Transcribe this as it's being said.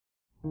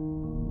Good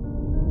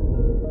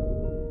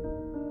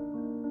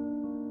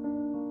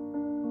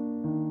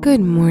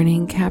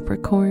morning,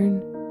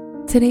 Capricorn.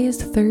 Today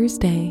is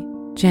Thursday,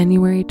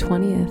 January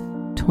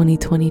 20th,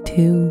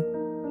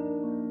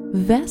 2022.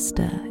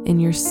 Vesta in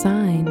your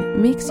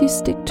sign makes you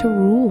stick to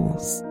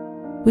rules,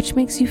 which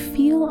makes you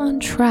feel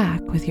on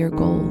track with your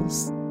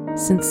goals,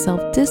 since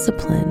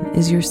self-discipline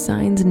is your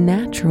sign's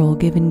natural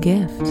given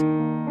gift.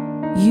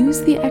 Use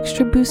the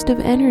extra boost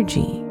of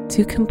energy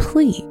to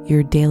complete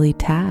your daily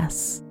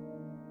tasks.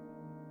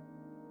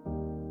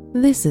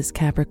 This is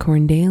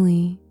Capricorn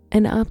Daily,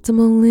 an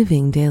optimal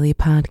living daily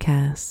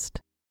podcast.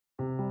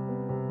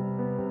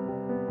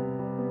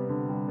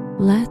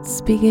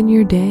 Let's begin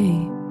your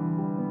day.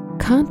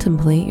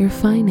 Contemplate your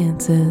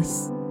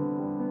finances.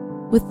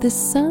 With the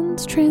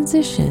sun's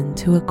transition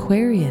to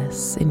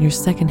Aquarius in your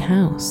second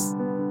house,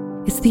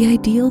 it's the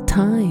ideal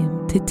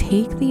time to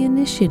take the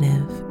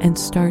initiative and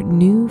start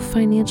new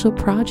financial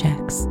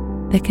projects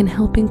that can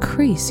help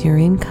increase your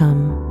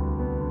income.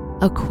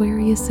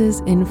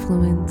 Aquarius's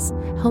influence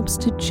helps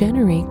to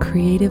generate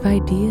creative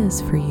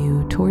ideas for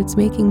you towards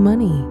making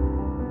money.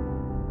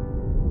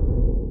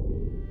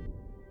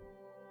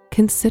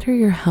 Consider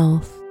your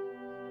health.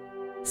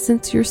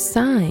 Since your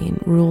sign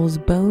rules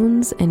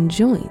bones and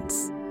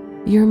joints,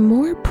 you're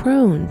more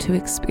prone to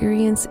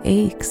experience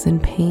aches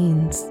and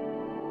pains,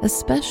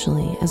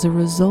 especially as a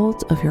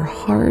result of your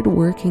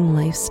hard-working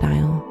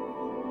lifestyle.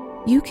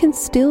 You can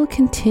still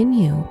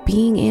continue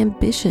being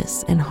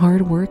ambitious and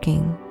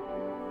hardworking.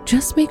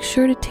 Just make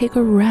sure to take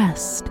a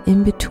rest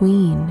in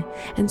between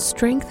and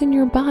strengthen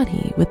your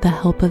body with the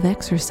help of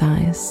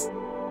exercise.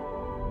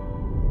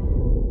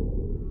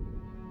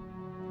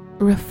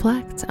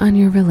 Reflect on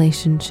your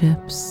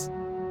relationships.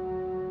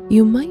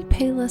 You might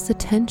pay less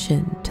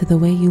attention to the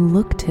way you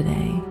look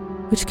today,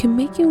 which can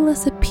make you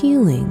less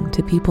appealing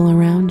to people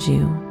around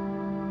you.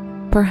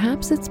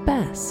 Perhaps it's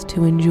best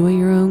to enjoy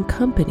your own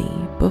company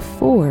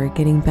before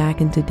getting back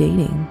into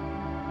dating.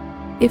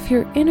 If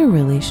you're in a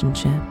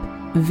relationship,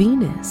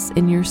 Venus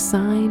in your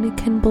sign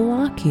can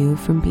block you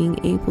from being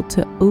able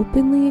to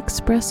openly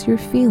express your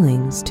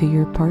feelings to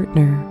your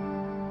partner.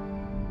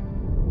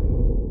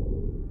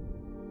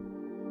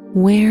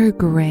 Wear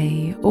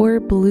gray or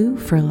blue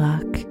for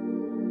luck.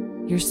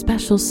 Your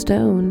special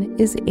stone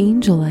is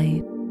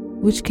Angelite,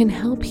 which can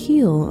help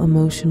heal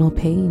emotional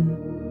pain.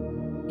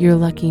 Your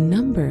lucky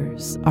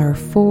numbers are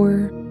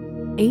 4,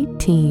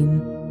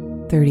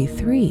 18,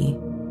 33,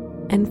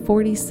 and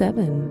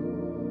 47.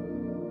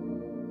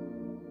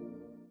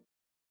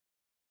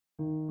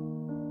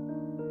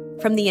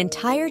 From the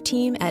entire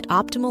team at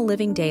Optimal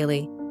Living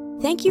Daily,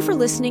 thank you for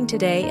listening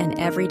today and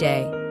every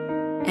day.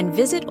 And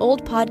visit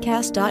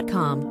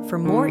oldpodcast.com for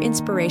more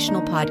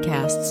inspirational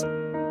podcasts.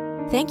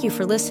 Thank you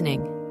for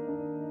listening.